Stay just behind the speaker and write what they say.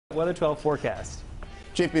Weather 12 forecast.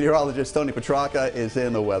 Chief Meteorologist Tony Petrarca is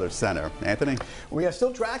in the Weather Center. Anthony? We are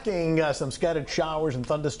still tracking some scattered showers and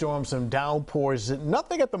thunderstorms, some downpours.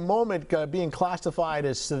 Nothing at the moment being classified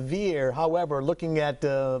as severe. However, looking at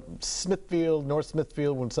Smithfield, North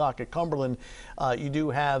Smithfield, Woonsocket, Cumberland, you do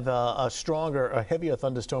have a heavier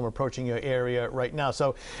thunderstorm approaching your area right now.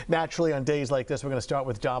 So naturally, on days like this, we're going to start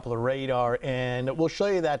with Doppler radar, and we'll show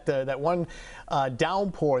you that one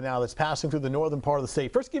downpour now that's passing through the northern part of the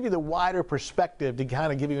state. First, give you the wider perspective to kind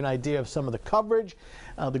of give you an idea of some of the coverage.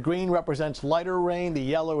 The green represents lighter rain, the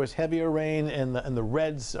yellow is heavier rain, and the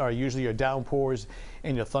reds are usually your downpours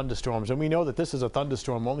and your thunderstorms. And we know that this is a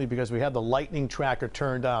thunderstorm only because we have the lightning tracker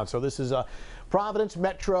turned on. So this is Providence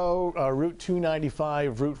Metro, Route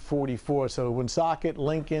 295, Route 44. So Woonsocket,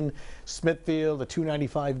 Lincoln, Smithfield, the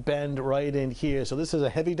 295 bend right in here. So this is a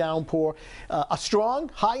heavy downpour, a strong,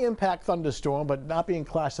 high-impact thunderstorm, but not being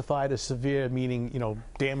classified as severe, meaning, you know,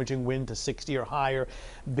 damaging wind to 60 or higher,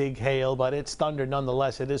 big hail, but it's thunder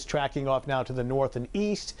nonetheless. It is tracking off now to the north and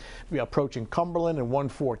east. We are approaching Cumberland and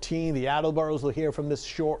 114. The Attleboroughs will hear from this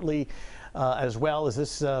shortly, as well as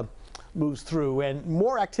this moves through, and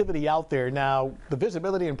more activity out there. Now, the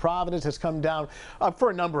visibility in Providence has come down for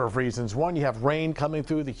a number of reasons. One, you have rain coming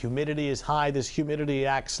through. The humidity is high. This humidity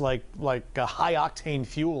acts like a high-octane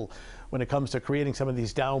fuel when it comes to creating some of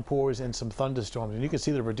these downpours and some thunderstorms. And you can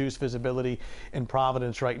see the reduced visibility in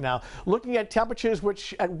Providence right now. Looking at temperatures,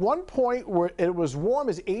 which at one point it was warm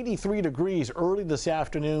as 83 degrees early this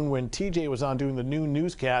afternoon when TJ was on doing the noon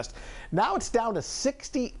newscast. Now it's down to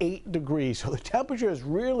 68 degrees. So the temperature has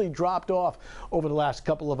really dropped off over the last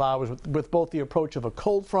couple of hours with both the approach of a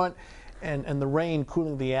cold front and the rain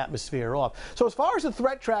cooling the atmosphere off. So as far as the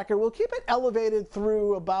threat tracker, we'll keep it elevated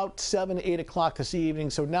through about 7, 8 o'clock this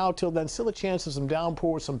evening. So now till then, still a chance of some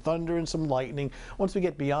downpours, some thunder, and some lightning. Once we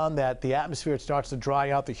get beyond that, the atmosphere starts to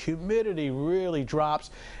dry out. The humidity really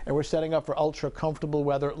drops, and we're setting up for ultra comfortable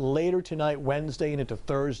weather later tonight, Wednesday, and into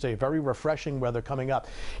Thursday. Very refreshing weather coming up.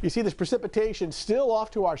 You see this precipitation still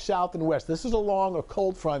off to our south and west. This is along a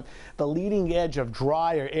cold front, the leading edge of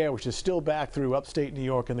drier air, which is still back through upstate New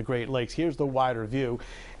York and the Great Lakes. Here's the wider view,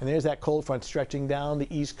 and there's that cold front stretching down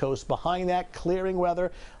the east coast. Behind that, clearing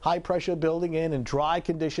weather, high pressure building in, and dry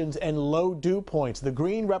conditions and low dew points. The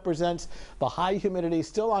green represents the high humidity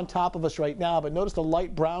still on top of us right now, but notice the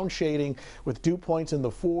light brown shading with dew points in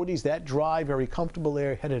the 40s. That dry, very comfortable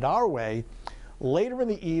air headed our way later in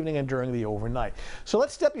the evening and during the overnight. So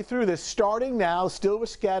let's step you through this, starting now, still with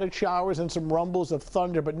scattered showers and some rumbles of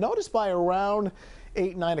thunder, but notice by around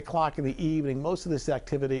 8, 9 o'clock in the evening, most of this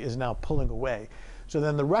activity is now pulling away. So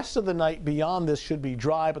then the rest of the night beyond this should be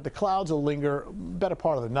dry, but the clouds will linger better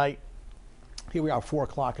part of the night. Here we are, 4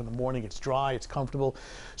 o'clock in the morning. It's dry, it's comfortable.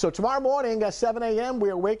 So tomorrow morning at 7 a.m., we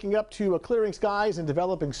are waking up to clearing skies and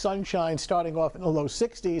developing sunshine, starting off in the low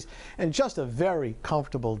 60s, and just a very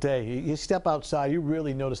comfortable day. You step outside, you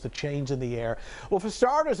really notice the change in the air. Well, for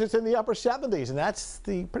starters, it's in the upper 70s, and that's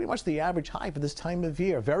pretty much the average high for this time of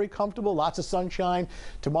year. Very comfortable, lots of sunshine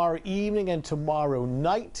tomorrow evening and tomorrow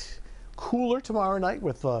night. Cooler tomorrow night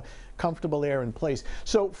with comfortable air in place.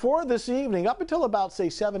 So for this evening, up until about, say,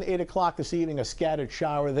 7, 8 o'clock this evening, a scattered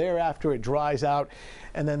shower. Thereafter, it dries out,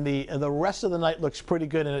 and then the rest of the night looks pretty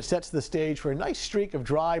good, and it sets the stage for a nice streak of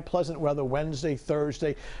dry, pleasant weather Wednesday,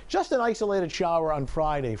 Thursday. Just an isolated shower on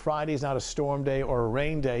Friday. Friday is not a storm day or a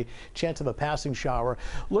rain day. Chance of a passing shower.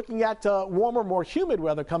 Looking at warmer, more humid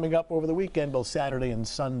weather coming up over the weekend, both Saturday and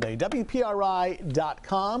Sunday.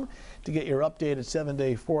 WPRI.com to get your updated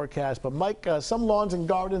 7-day forecast. But Mike, some lawns and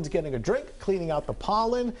gardens getting a drink, cleaning out the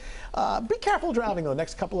pollen. Be careful driving the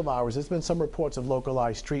next couple of hours. There's been some reports of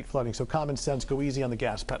localized street flooding, so common sense, go easy on the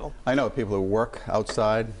gas pedal. I know people who work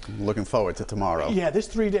outside looking forward to tomorrow. Yeah, this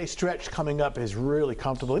 3-day stretch coming up is really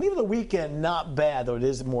comfortable. And even the weekend, not bad, though it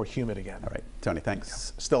is more humid again. All right, Tony,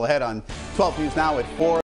 thanks. Still ahead on 12 News Now at 4.